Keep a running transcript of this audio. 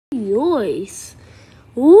yoys.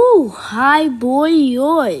 Ooh, hi boy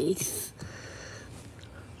yoys.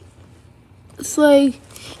 It's like,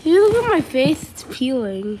 if you look at my face, it's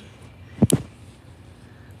peeling.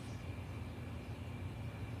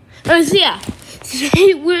 Oh, so yeah,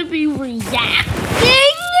 today we'll be reacting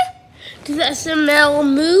to the SML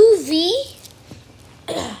movie.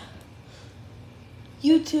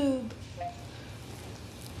 YouTube.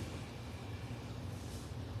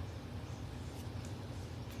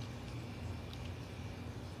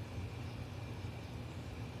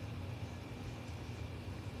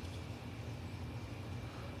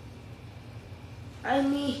 I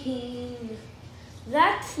mean,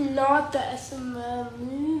 that's not the SML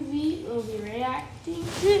movie we'll be reacting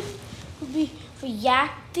to. We'll be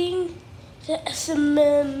reacting to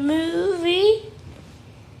SML movie.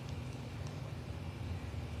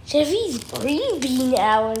 Jeffy's green bean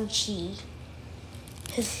allergy.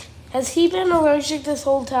 Has he been allergic this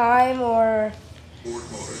whole time, or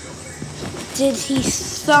did he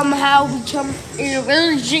somehow become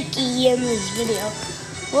allergic in this video?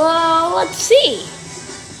 Well, let's see.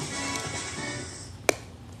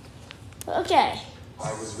 Okay.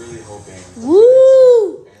 I was really hoping.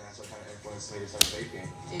 Woo! And that's what kind of influenced me to start baking.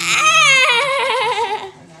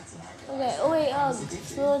 Okay, oh wait,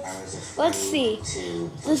 so let's see.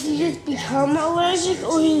 Does he just become allergic,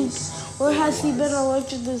 or has he been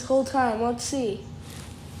allergic this whole time? Let's see.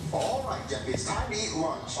 All right, Jeffy, it's time to eat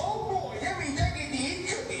lunch. Oh boy, that means I get to eat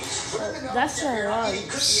cookies. That's not lunch.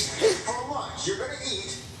 For lunch, you're gonna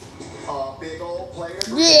eat a big old plate of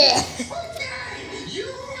green Yeah. beans. But Daddy, you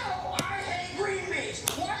know I hate green beans.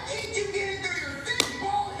 Why can't you get it through your big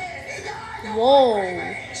bald head? Whoa.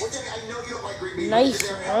 Well, Jeffy, I know you don't like green beans. Nice because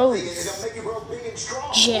they're healthy and roast. they'll make you grow big and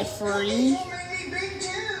strong. Jeffrey. They'll make me big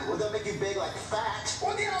too. Well, they'll make you big like fat.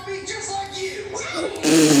 Well, then I'll be just like you.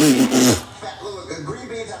 Fat, look, green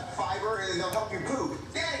beans have fiber and they'll help you poop.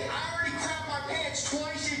 Daddy, I already crap my pants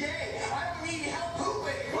twice a day. I don't need help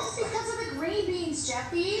pooping. It's because of the green beans,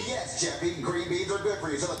 Jeffy. Yes, Jeffy, green beans are good for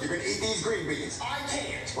you. So look, you're going to eat these green beans. I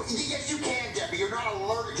can't. Well, yes, you can, Jeffy. You're not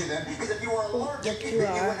allergic to them, because if you were allergic, Yes, then you you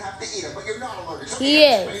are. wouldn't have to eat them. But you're not allergic. So He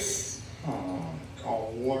is.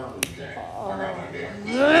 Allergic. I got an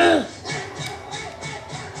idea.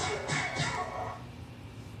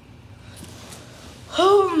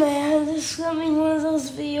 Oh man, this is gonna be one of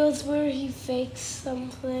those videos where he fakes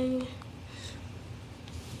something.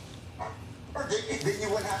 Then you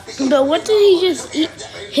wouldn't have to eat But them. what did he just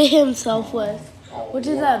hit himself with? What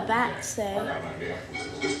did that bat say? I got an idea.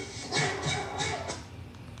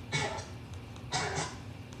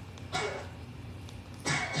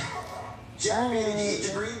 Jeffy, did you eat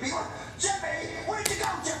your green beans? Jeffy, where did you go,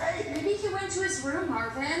 Jeffy? Maybe he went to his room,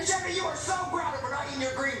 Marvin. Jeffy, you are so grounded for not eating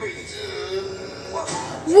your green beans. What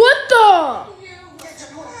the? Yeah,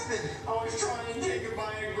 Jeffy, what happened? I was trying to take a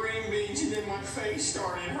bite of green beans and then my face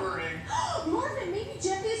started hurting. Marvin, maybe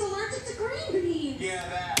Jeffy is allergic to green beans. Yeah,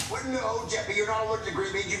 that. What? No, Jeffy, you're not allergic to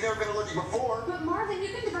green beans. You've never been allergic before. But Marvin, you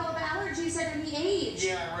can develop allergies at any age.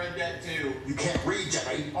 Yeah, I read that too. You can't read,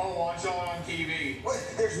 Jeffy. Oh, I saw it on TV. What?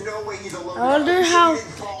 There's no way he's allergic. I wonder how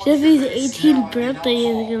Jeffy's 18th birthday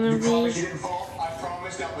is gonna You promise be. you didn't fall? I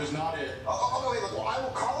promise that was not it. Oh, wait, look, well, I will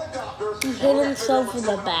call a doctor. He hit himself with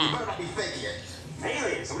a You bat. better not be faking it.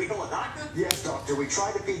 Alien, somebody call a doctor? Yes, doctor, we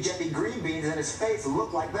tried to feed Jeffy green beans and his face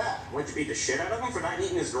looked like that. Why'd you beat the shit out of him for not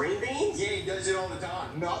eating his green beans? Yeah, he does it all the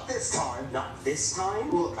time. Not this time. Not this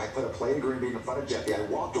time? Look, I put a plate of green beans in front of Jeffy. I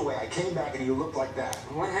walked away. I came back and he looked like that.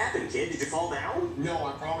 What happened, kid? Did you fall down? No,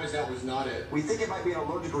 I promise that was not it. We think it might be an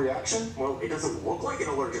allergic reaction. Well, it doesn't look like an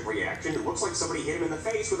allergic reaction. It looks like somebody hit him in the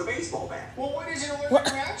face with a baseball bat. Well, what does an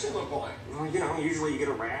allergic reaction look like? Well, you know, usually you get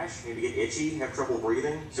a rash, maybe get itchy, have trouble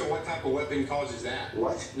breathing. So what type of weapon causes that?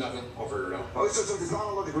 What? Nothing. I'll figure it out. Oh, so it's not an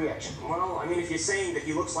allergic reaction. Well, I mean, if you're saying that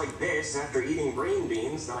he looks like this after eating green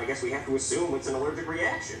beans, then I guess we have to assume it's an allergic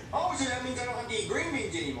reaction. Oh, so that means I don't have to eat green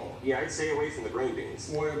beans anymore. Yeah, I'd stay away from the green beans.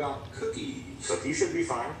 What about cookies? So you should be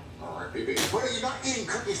fine. All right, baby. What, are you not eating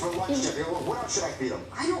cookies for lunch, Jeffy? What else should I feed him?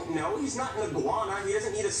 I don't know. He's not an iguana. He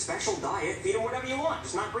doesn't need a special diet. Feed him whatever you want,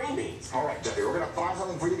 just not green beans. All right, Jeffy, we're going to find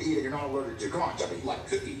something for you to eat that you're not allergic to. Come on, Jeffy. Like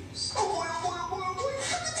cookies. Oh, boy, oh, boy, oh, boy, oh,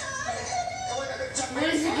 boy. What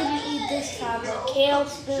is he gonna eat this time? Kale You're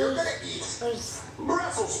spoon going to eat or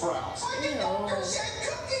Brussels sprouts.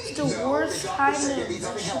 it's the worst kind These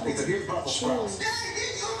are healthy, so here's of Brussels cheese. sprouts.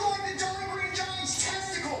 These look like the Jolly Green Giant's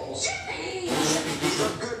testicles. Jeffy! These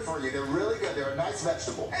are good for you. They're really good. They're a nice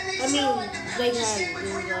vegetable. And they I mean, smell like the they patchy got skin it,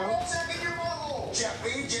 between your though. ballsack and your butthole.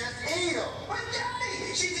 Jeffy, just eat them. But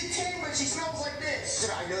Daddy, she's a 10, but she smells like this.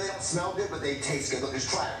 I know they don't smell good, but they taste good. Look, just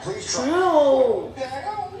try it. Please try it. No. Dad,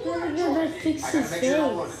 I don't Yeah, that fixed his face.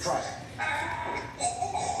 Oh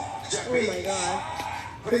my god.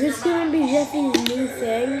 Is this gonna be Jeffy's new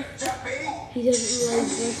thing? He doesn't like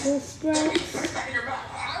Brussels sprouts? I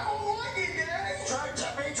don't like it, Daddy. Try it,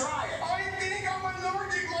 Jeffy, try it. I think I'm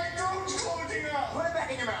allergic. My throat's closing up. Put it back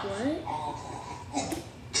in your mouth.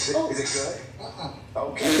 What? Is it good?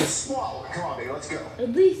 Okay, swallow it. Come on, baby, let's go. At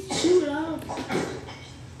least chew it up.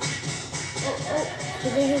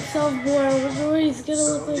 Did they himself more? I wonder what he's gonna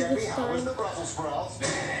look like Jeffy, this how was time. the Brussels sprouts?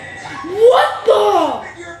 What the?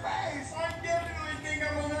 In your face. I definitely think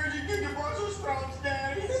I'm allergic to the Brussels sprouts,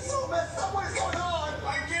 Daddy. It's so messed up. What is going on? I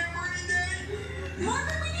can't breathe, Daddy.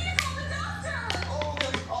 Marvin, we need to call the doctor.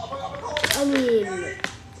 I mean,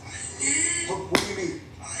 What do you mean?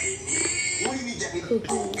 What do you mean, Jeffy? cookies.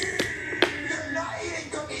 You're not eating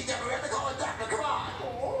cookies, Jeffy. We have to call a doctor. Come on.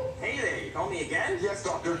 Hey there, you call me again? Yes,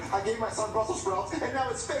 doctor. I gave my son Brussels sprouts, and now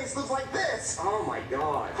his face looks like this. Oh my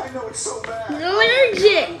god. I know it's so bad. You're I'm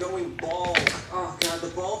allergic. going bald. Oh god, the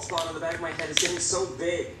bald spot on the back of my head is getting so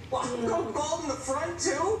big. Well, I'm going bald in the front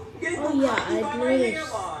too? I'm getting Oh yeah, cocky by I've my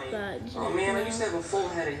noticed hairline. that. Oh man, I used to have a full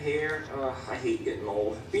head of hair. I hate getting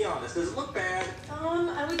old. Be honest, does it look bad?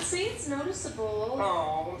 I would say it's noticeable.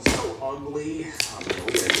 Oh, I'm so ugly. Oh, man,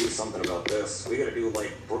 we gotta do something about this. We gotta do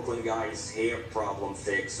like Brooklyn guy's hair problem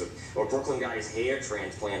fix or Brooklyn guy's hair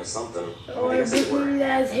transplant or something. Or I guess I wear a Brooklyn hat.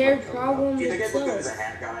 guy's hair Do you problem think I look good as a itself.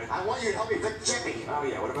 hat guy? I want you to help me fix Jeffy. Oh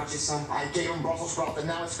yeah, what about your son? I gave him Brussels sprouts, and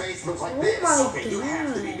now his face looks like Oh this. my Okay, you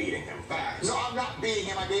have to be god. beating him. No, I'm not beating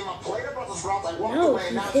him. I gave him a plate of Brussels sprouts. I walked No, away,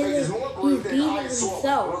 and now his he's face is more bruised than beating I swollen.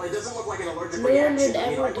 Well, himself. it doesn't look like an allergic No one reaction. would I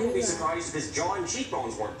mean, ever I wouldn't do be that. surprised if his jaw and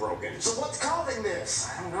cheekbones weren't broken. So what's causing this?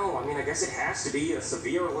 I don't know. I mean, I guess it has to be a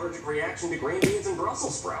severe allergic reaction to green beans and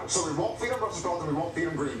Brussels sprouts. So we won't feed him Brussels sprouts, and we won't feed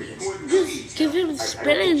him green beans. Just give him I don't think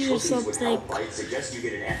spinach or cookies would something. help. I'd suggest you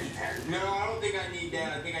get an EpiPen. No, I don't think I need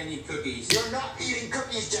that. I think I need cookies. You're not eating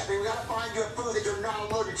cookies, Jeffy. We gotta find you a food that you're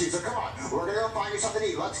not allergic to. So come on, we're gonna go find you something to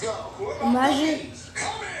eat. Let's go. What about Imagine cookies?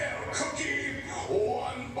 Come here, cookie.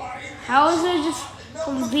 One bite. how is there just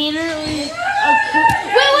conveniently a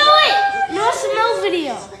wait! No smell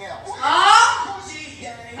video. Something else.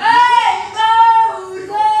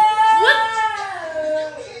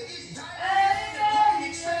 Cookies,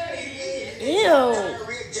 Daddy. Ew.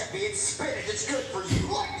 Diarrhea, Jeffy. It's spinach. It's good for you.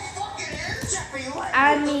 Like fucking Jeffy, let I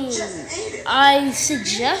me mean, just eat it. I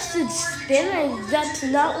suggested spinach. That's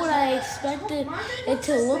not what I expected it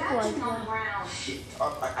to look like.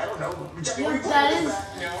 I don't know. Jeffy, Look, what that is is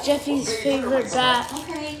that? Jeffy's favorite bat.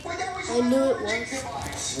 Okay. I knew it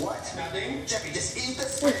was. What? Nothing. Jeffy, just eat the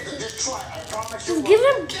spinach. Just try it. I promise you. Just give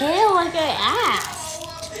him kale like I asked.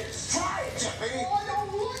 Try it, Jeffy. I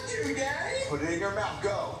don't want to, Daddy. Put it in your mouth.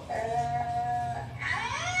 Go.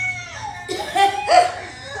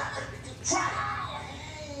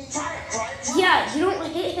 Try it. Yeah, you don't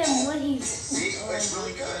hit him when he's. See, it's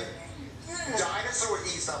really good. Dinosaur would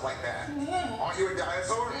eat stuff like that. Aren't you a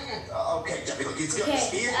dinosaur? Okay, Jeffy, look, he's good. Eat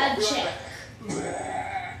Okay, it. I'll Be right check.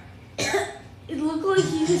 back. It looked like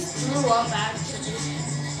he just threw up actually.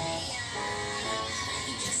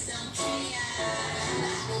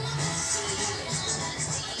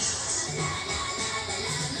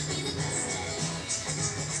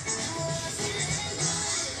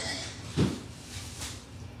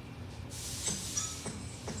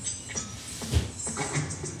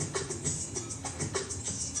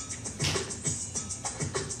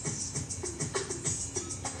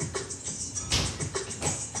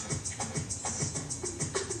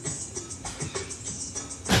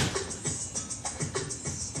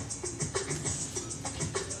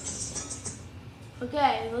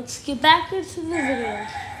 Okay, let's get back into the video.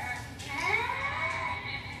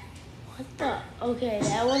 What the? Okay,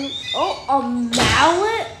 that one. Oh, a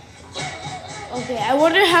mallet? Okay, I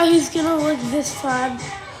wonder how he's gonna look this time.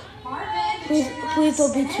 Please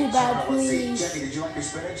don't be too bad, Let's see. please. Jeffy, did you like your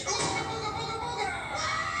spinach?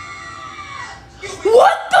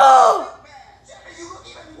 What the? Jeffy, you look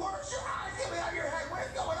even worse. Your eyes coming out of your head.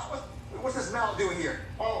 What's going on with... What's this mallet doing here?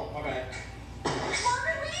 Oh, my bad.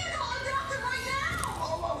 Marvin, we need to call a doctor right now.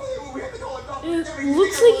 Oh, we have to call a doctor. It Jeffy, you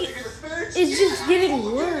looks think I'm like allergic to the spinach? it's just getting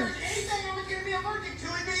worse. Anything I was going to be allergic to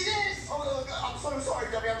would be this. Oh, look, I'm so sorry,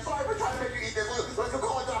 Jeffy. I'm sorry for trying to make you eat this. Look, let's go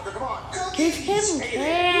call a doctor. Come on. Give him Hey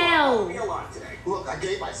there, you helped me kale. a lot today. Look, I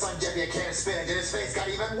gave my son Jeffy a can of spinach, and his face got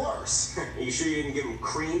even worse. Are you sure you didn't give him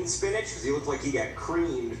creamed spinach? Because he looked like he got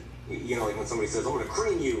creamed. You know, like when somebody says, I'm going to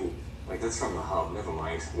cream you. Wait, that's from the hub. Never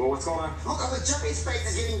mind. Well, what's going on? Look, Jeffy's face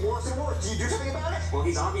is getting worse and worse. Can you do something about it? Well,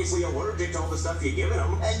 he's obviously allergic to all the stuff you're giving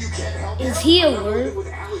him. And you can't help Is him? he I'm allergic allergic? with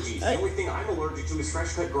allergies. The only thing I'm allergic to is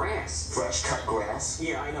fresh cut grass. Fresh cut grass?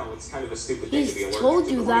 Yeah, I know. It's kind of a stupid thing to be He's allergic told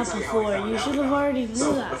to. you but that let me tell how I before. found You out should have about it. already knew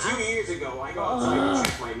So, that. a few years ago, I go outside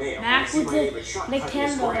to check my mail. Back I see with my the neighbor Chuck cutting his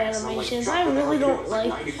Nintendo grass. I'm like, animations. Chuck, I what the really hell don't are you doing? It's like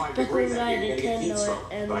 95 Brooklyn degrees out Guy here. You're gonna get heat Nintendo stroke.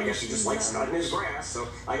 But I guess he just likes animations. cutting his grass. So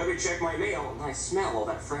I go to check my mail, and I smell all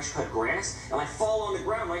that fresh cut grass, and I fall on the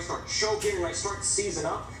ground, and I start choking, and I start seizing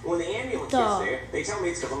up. When the ambulance gets there, they tell me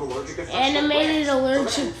it's because I'm allergic to fresh Animated cut grass.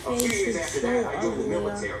 allergic So then, a few face years is after so that, I joined the ugly.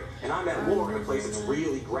 military, and I'm at war in a place that's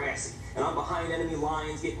really grassy. And I'm behind enemy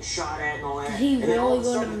lines, getting shot at and all that. Did he and then all really of a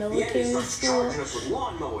go to sudden, the enemy military starts school? charging us with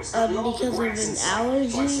lawnmowers, cutting all the Because of grass an in sight. allergy?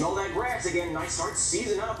 So I smell that grass again, and I start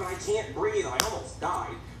seizing up, and I can't breathe, and I almost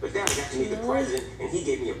died. But then I got to meet the president, and he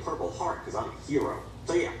gave me a Purple Heart because I'm a hero.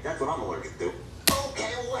 So yeah, that's what I'm allergic to.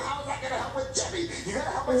 Okay, well, how's that going to help with Jeffy? You got to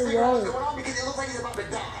help us figure out what's going on because it looks like he's about to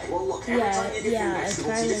die. Well, look, every time you give him it's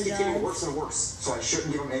vegetables, he just kinda gets getting does. worse and worse. So I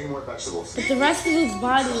shouldn't give him any more vegetables. But the rest of his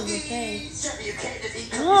body is okay. Jeffy, you can't just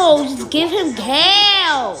eat No, just give him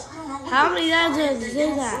kale. How many times did I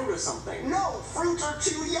say that? Fruit or something. No, fruits are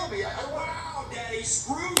too yummy. I don't want Wow, Daddy,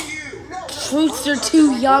 screw you. no, Fruits are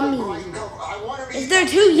too yummy. If they're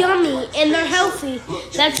too yummy and they're healthy,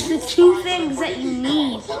 that's the two things that you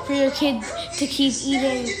need for your kid to keep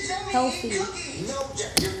eating healthy. No,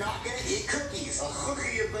 Jeffy, you're not going to eat cookies. A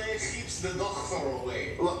cookie a day keeps the doctor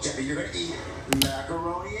away. Look, Jeffy, you're going to eat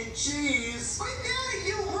macaroni and cheese. But Daddy,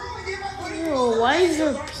 you ruined it by putting Ew, why is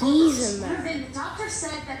there peas in there? Marvin, the doctor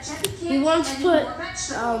said that Jeffy can't He wants to eat put any more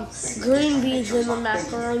vegetables. green beans in the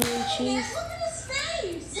macaroni and cheese. Look at his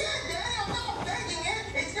face. Yeah, Daddy, I'm not faking it.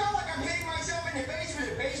 It's not like I'm hitting myself in the face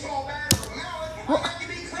with a baseball bat or a mallet. I have to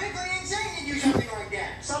be clinically insane to do something like that.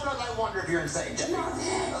 Sometimes I wonder if you're insane, Jeffy.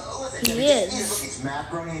 Listen, He Jeffy, is. just eat it. Look, it's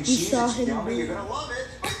macaroni and He cheese. saw It's him yummy. do You're it. going to love it.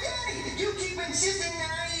 But Daddy, you keep insisting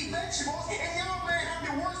that I eat vegetables, and now I'm gonna have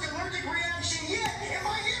the worst allergic reaction yet, and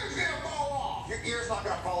my ear's gonna fall off. Your ear's not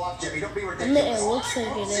going to fall off, Jeffy. Don't be It ridiculous. looks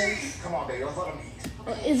like it is. Come on, baby. Let's let him eat.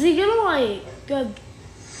 Is he gonna like go?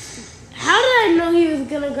 How did I know he was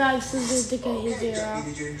gonna grab scissors to cut his Okay, ear Jeffy, off?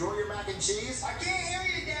 did you enjoy your mac and cheese? I can't hear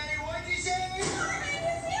you, Daddy. What'd you say?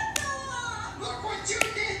 Look what you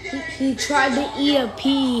did, Daddy. He tried to eat a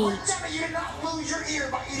pea. Jeffy, you did not lose your ear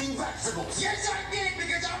by eating vegetables. Yes, I did,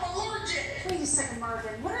 because I'm allergic. Wait a second,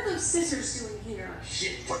 Marvin. What are those scissors doing here?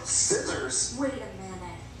 Shit, what, scissors? Wait a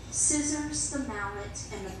minute. Scissors, the mallet,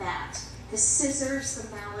 and the bat. The scissors, the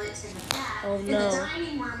mallet, and the bat. Oh, In no. the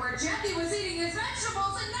dining room where Jeffy was eating his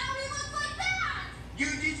vegetables, and now he looks like that. You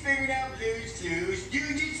just figured out Blue's Clues. You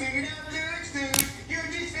just figured out Blue's Clues. You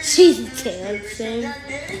just figured She's out Blue's Clues. dancing. And I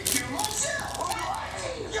did it to myself.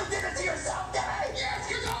 You did it to yourself, Jeffy! Yes,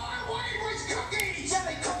 because all I wanted was cookies.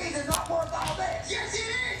 Jeffy, cookies is not worth all this! Yes, it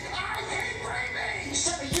is. I hate gravy.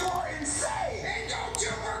 Jeffy, you are insane! And don't you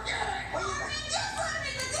forget it. Just let him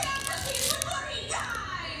eat the damn cookies before he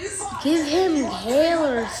dies. Give him kale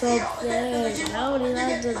or something. How many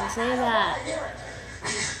times does it say that? I hear it!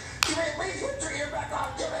 Jimmy, please put your ear back on,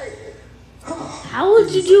 Jimmy! How would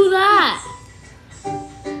you do that?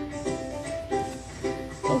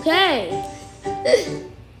 Okay.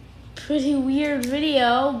 Pretty weird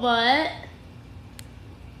video, but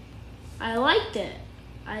I liked it,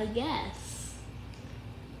 I guess.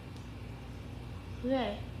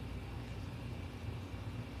 Okay.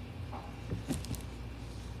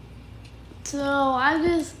 So I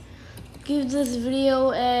just give this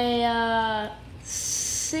video a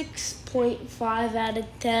 6.5 out of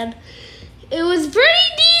 10. It was pretty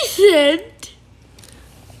decent.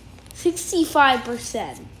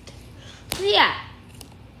 65%. So yeah,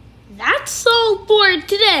 that's all for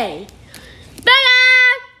today.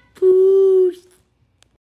 Bye. Peace.